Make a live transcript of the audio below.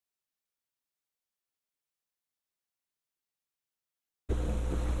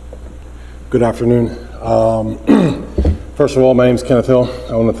Good afternoon. First of all, my name is Kenneth Hill.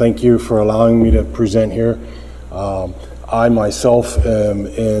 I want to thank you for allowing me to present here. I myself am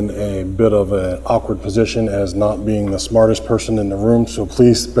in a bit of an awkward position as not being the smartest person in the room, so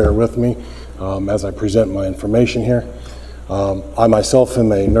please bear with me as I present my information here. I myself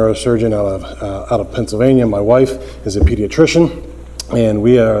am a neurosurgeon out of Pennsylvania. My wife is a pediatrician, and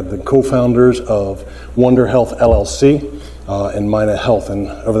we are the co-founders of WonderHealth LLC and MINA Health. And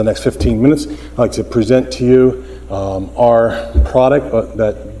over the next 15 minutes, I'd like to present to you our product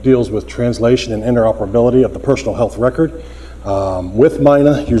that deals with translation and interoperability of the personal health record with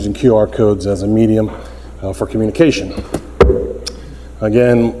MINA, using QR codes as a medium for communication.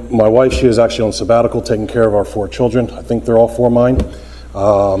 Again, my wife, she is actually on sabbatical taking care of our 4 children. I think they're all 4 mine.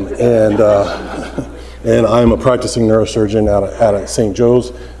 And I'm a practicing neurosurgeon out at St.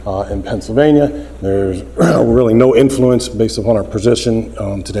 Joe's in Pennsylvania. There's really no influence based upon our position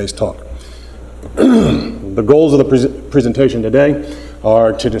on today's talk. The goals of the presentation today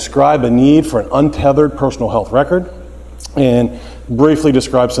are to describe a need for an untethered personal health record and briefly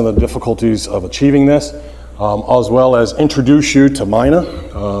describe some of the difficulties of achieving this, as well as introduce you to MINA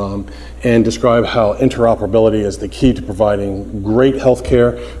and describe how interoperability is the key to providing great health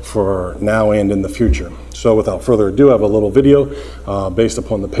care for now and in the future. So without further ado, I have a little video based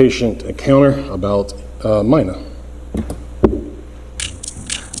upon the patient encounter about MINA.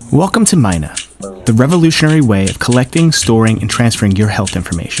 Welcome to MINA, the revolutionary way of collecting, storing, and transferring your health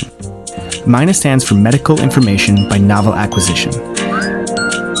information. MINA stands for Medical Information by Novel Acquisition.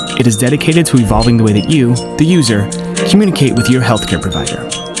 It is dedicated to evolving the way that you, the user, communicate with your healthcare provider.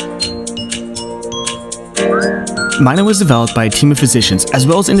 MINA was developed by a team of physicians as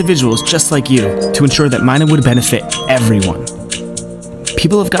well as individuals just like you to ensure that MINA would benefit everyone.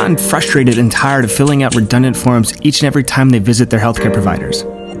 People have gotten frustrated and tired of filling out redundant forms each and every time they visit their healthcare providers.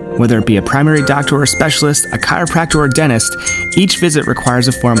 Whether it be a primary doctor or a specialist, a chiropractor or a dentist, each visit requires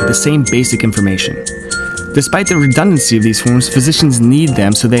a form with the same basic information. Despite the redundancy of these forms, physicians need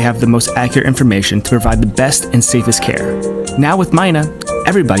them so they have the most accurate information to provide the best and safest care. Now with MINA,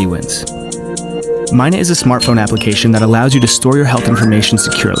 everybody wins. MINA is a smartphone application that allows you to store your health information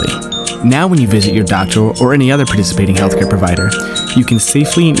securely. Now when you visit your doctor or any other participating healthcare provider, you can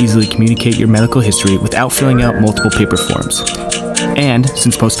safely and easily communicate your medical history without filling out multiple paper forms. And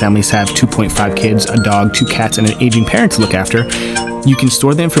since most families have 2.5 kids, a dog, 2 cats, and an aging parent to look after, you can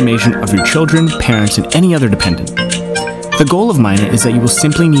store the information of your children, parents, and any other dependent. The goal of MINA is that you will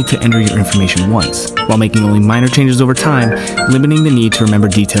simply need to enter your information once, while making only minor changes over time, limiting the need to remember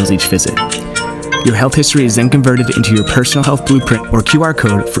details each visit. Your health history is then converted into your personal health blueprint or QR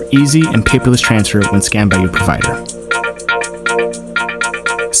code for easy and paperless transfer when scanned by your provider.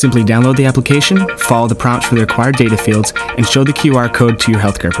 Simply download the application, follow the prompts for the required data fields, and show the QR code to your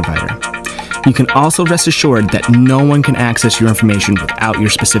healthcare provider. You can also rest assured that no one can access your information without your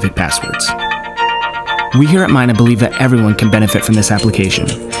specific passwords. We here at MINA believe that everyone can benefit from this application,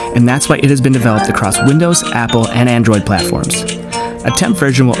 and that's why it has been developed across Windows, Apple, and Android platforms. A temp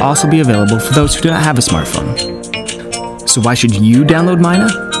version will also be available for those who do not have a smartphone. So why should you download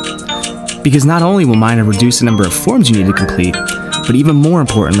MINA? Because not only will MINA reduce the number of forms you need to complete, but even more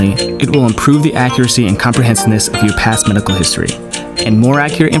importantly, it will improve the accuracy and comprehensiveness of your past medical history. And more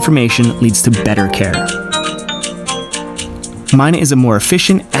accurate information leads to better care. MINA is a more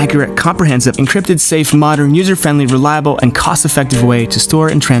efficient, accurate, comprehensive, encrypted, safe, modern, user-friendly, reliable, and cost-effective way to store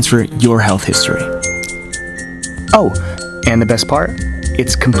and transfer your health history. Oh, and the best part?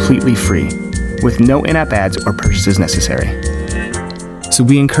 It's completely free, with no in-app ads or purchases necessary. So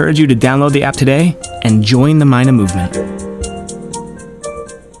we encourage you to download the app today and join the MINA movement.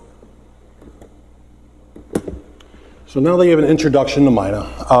 So now that you have an introduction to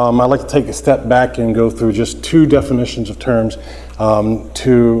MINA, I'd like to take a step back and go through just 2 definitions of terms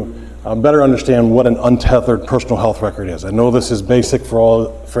to better understand what an untethered personal health record is. I know this is basic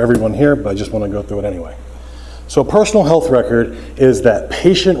for everyone here, but I just want to go through it anyway. So a personal health record is that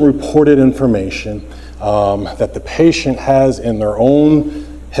patient-reported information that the patient has in their own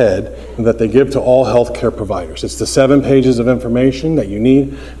head that they give to all healthcare providers. It's the 7 pages of information that you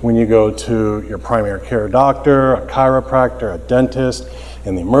need when you go to your primary care doctor, a chiropractor, a dentist,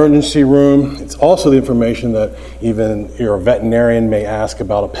 in the emergency room. It's also the information that even your veterinarian may ask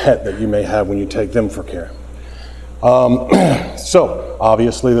about a pet that you may have when you take them for care. So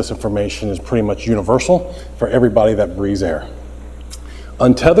obviously this information is pretty much universal for everybody that breathes air.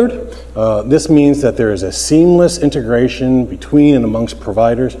 Untethered, this means that there is a seamless integration between and amongst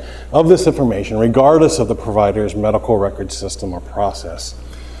providers of this information, regardless of the provider's medical record system or process.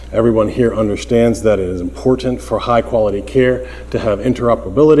 Everyone here understands that it is important for high quality care to have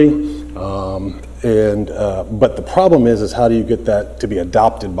interoperability But the problem is how do you get that to be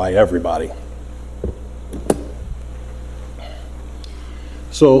adopted by everybody?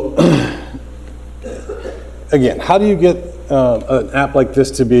 So again, how do you get an app like this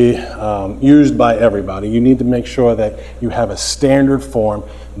to be used by everybody? You need to make sure that you have a standard form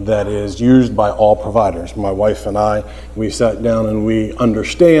that is used by all providers. My wife and I, we sat down and we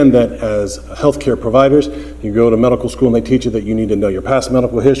understand that as healthcare providers, you go to medical school and they teach you that you need to know your past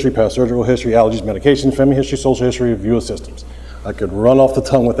medical history, past surgical history, allergies, medications, family history, social history, view of systems. I could run off the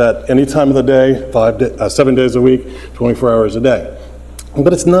tongue with that any time of the day, 7 days a week, 24 hours a day.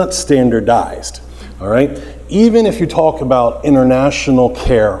 But it's not standardized, all right? Even if you talk about international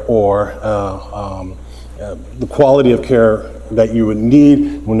care or the quality of care that you would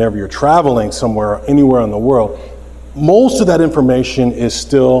need whenever you're traveling somewhere, anywhere in the world, most of that information is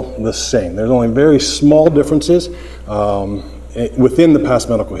still the same. There's only very small differences within the past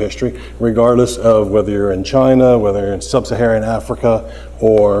medical history, regardless of whether you're in China, whether you're in sub-Saharan Africa,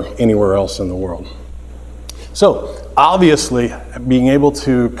 or anywhere else in the world. So obviously, being able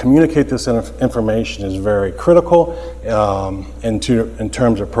to communicate this information is very critical in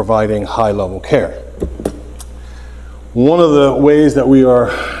terms of providing high-level care. One of the ways that we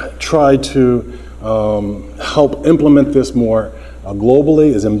are trying to help implement this more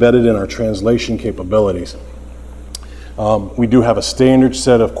globally is embedded in our translation capabilities. We do have a standard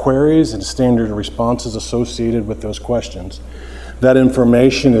set of queries and standard responses associated with those questions. That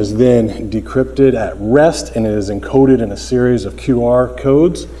information is then decrypted at rest and it is encoded in a series of QR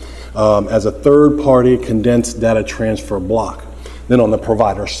codes as a third-party condensed data transfer block. Then on the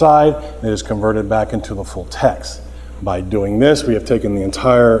provider side, it is converted back into the full text. By doing this, we have taken the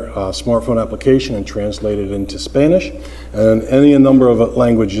entire smartphone application and translated it into Spanish, and any number of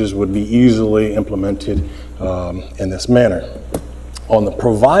languages would be easily implemented in this manner. On the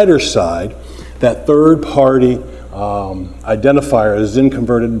provider side, that third-party identifier is then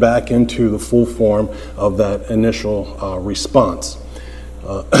converted back into the full form of that initial response.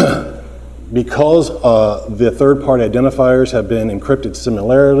 Because the third-party identifiers have been encrypted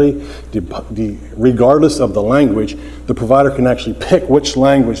similarly, regardless of the language, the provider can actually pick which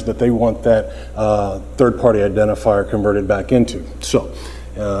language that they want that third-party identifier converted back into. So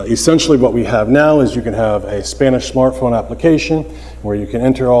essentially what we have now is you can have a Spanish smartphone application where you can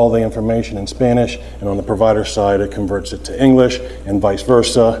enter all the information in Spanish, and on the provider side it converts it to English and vice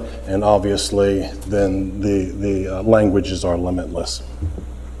versa, and obviously then the languages are limitless.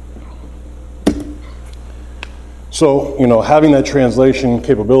 So, you know, having that translation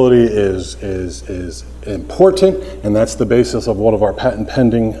capability is important, and that's the basis of one of our patent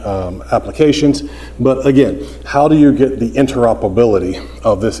pending applications. But again, how do you get the interoperability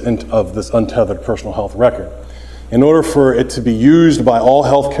of this untethered personal health record? In order for it to be used by all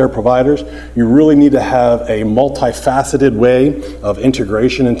healthcare providers, you really need to have a multifaceted way of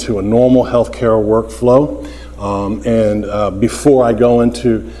integration into a normal healthcare workflow. Before I go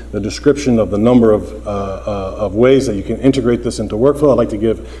into the description of the number of ways that you can integrate this into workflow, I'd like to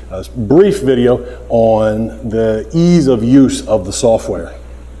give a brief video on the ease of use of the software.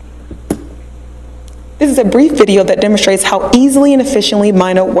 This is a brief video that demonstrates how easily and efficiently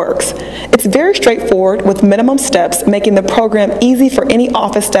MINA works. It's very straightforward with minimum steps, making the program easy for any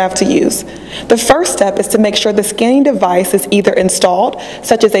office staff to use. The first step is to make sure the scanning device is either installed,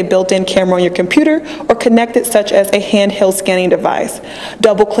 such as a built-in camera on your computer, or connected, such as a handheld scanning device.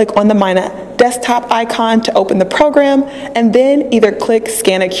 Double-click on the MINA desktop icon to open the program, and then either click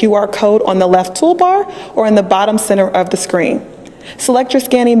Scan a QR code on the left toolbar or in the bottom center of the screen. Select your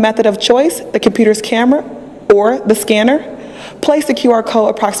scanning method of choice, the computer's camera or the scanner. Place the QR code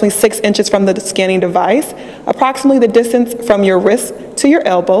approximately 6 inches from the scanning device, approximately the distance from your wrist to your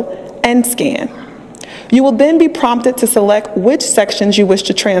elbow, and scan. You will then be prompted to select which sections you wish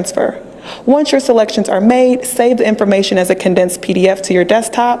to transfer. Once your selections are made, save the information as a condensed PDF to your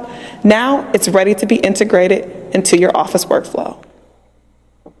desktop. Now it's ready to be integrated into your office workflow.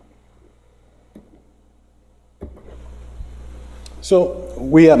 So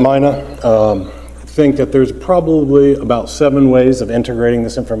we at MINA think that there's probably about 7 ways of integrating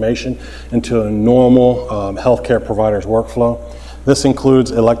this information into a normal healthcare provider's workflow. This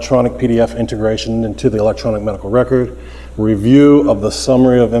includes electronic PDF integration into the electronic medical record, review of the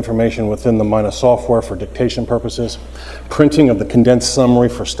summary of information within the MINA software for dictation purposes, printing of the condensed summary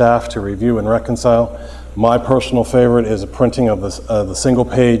for staff to review and reconcile. My personal favorite is a printing of the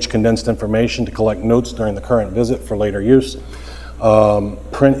single-page condensed information to collect notes during the current visit for later use.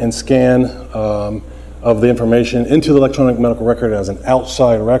 Print and scan of the information into the electronic medical record as an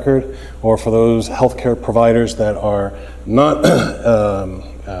outside record, or for those healthcare providers that are not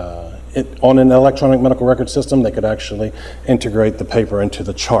on an electronic medical record system, they could actually integrate the paper into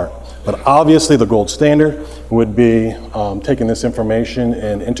the chart. But obviously the gold standard would be taking this information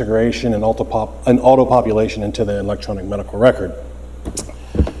and integration and auto-population into the electronic medical record.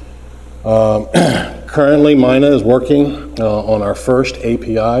 Currently, MINA is working on our first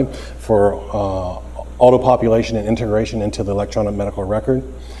API for auto-population and integration into the electronic medical record.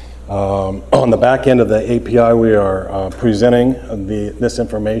 On the back end of the API, we are presenting this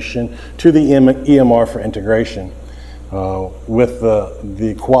information to the EMR for integration. With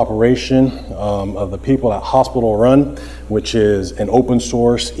the cooperation of the people at Hospital Run, which is an open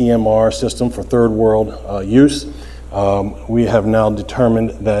source EMR system for third world use. We have now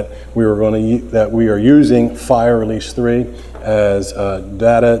determined that we are using FHIR Release 3 as a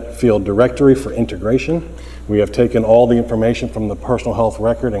data field directory for integration. We have taken all the information from the personal health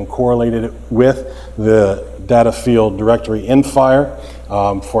record and correlated it with the data field directory in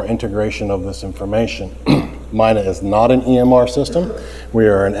FHIR for integration of this information. MINA is not an EMR system. We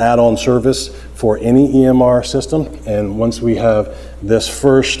are an add-on service for any EMR system, and once we have this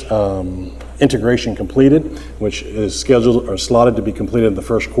first integration completed, which is scheduled or slotted to be completed in the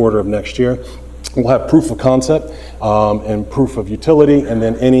first quarter of next year, we'll have proof of concept and proof of utility, and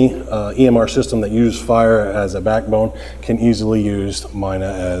then any EMR system that uses FHIR as a backbone can easily use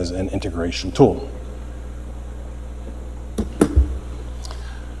MINA as an integration tool.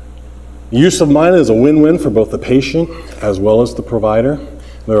 The use of MINA is a win-win for both the patient as well as the provider.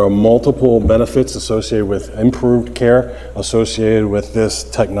 There are multiple benefits associated with improved care associated with this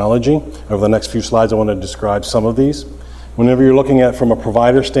technology. Over the next few slides, I want to describe some of these. Whenever you're looking at from a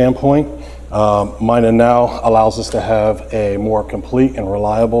provider standpoint, MINA now allows us to have a more complete and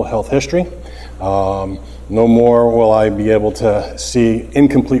reliable health history. No more will I be able to see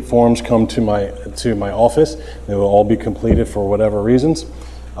incomplete forms come to my office. They will all be completed for whatever reasons.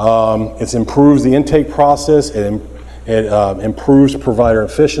 It improves the intake process. It improves provider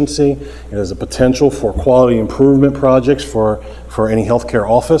efficiency. It has a potential for quality improvement projects for any healthcare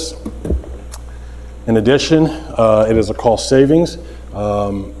office. In addition, it is a cost savings.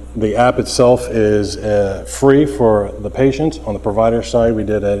 The app itself is free for the patients. On the provider side, we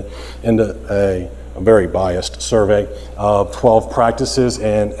did a very biased survey of 12 practices,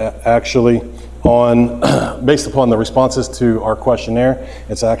 and actually based upon the responses to our questionnaire,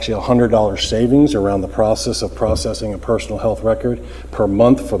 it's actually $100 savings around the process of processing a personal health record per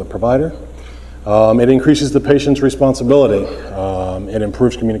month for the provider. It increases the patient's responsibility. It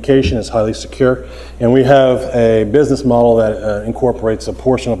improves communication, it's highly secure, and we have a business model that incorporates a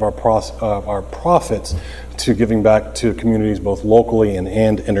portion of our profits to giving back to communities both locally and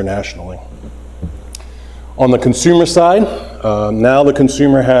internationally. On the consumer side, now the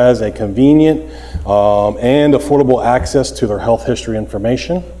consumer has a convenient and affordable access to their health history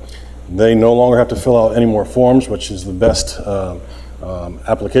information. They no longer have to fill out any more forms, which is the best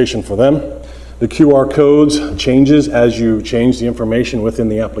application for them. The QR codes changes as you change the information within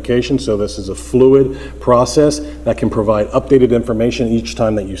the application, so this is a fluid process that can provide updated information each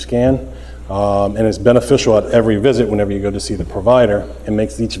time that you scan. And it's beneficial at every visit whenever you go to see the provider. It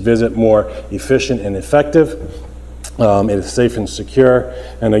makes each visit more efficient and effective. It is safe and secure,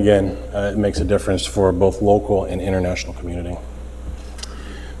 and again, it makes a difference for both local and international community.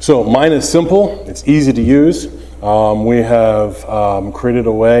 So MINA is simple, it's easy to use. We have created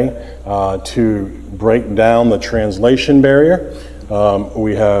a way to break down the translation barrier.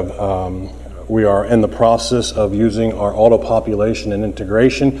 We are in the process of using our auto-population and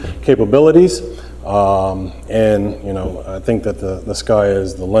integration capabilities. And I think that the sky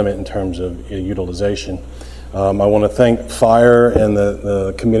is the limit in terms of utilization. I want to thank FHIR and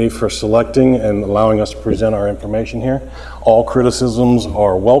the committee for selecting and allowing us to present our information here. All criticisms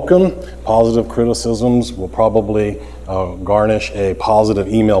are welcome. Positive criticisms will probably garnish a positive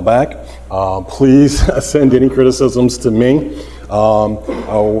email back. Please send any criticisms to me.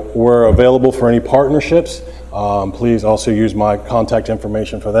 We're available for any partnerships. Please also use my contact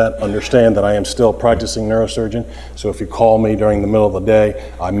information for that. Understand that I am still practicing neurosurgeon, so if you call me during the middle of the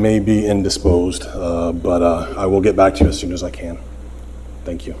day, I may be indisposed, but I will get back to you as soon as I can.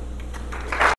 Thank you.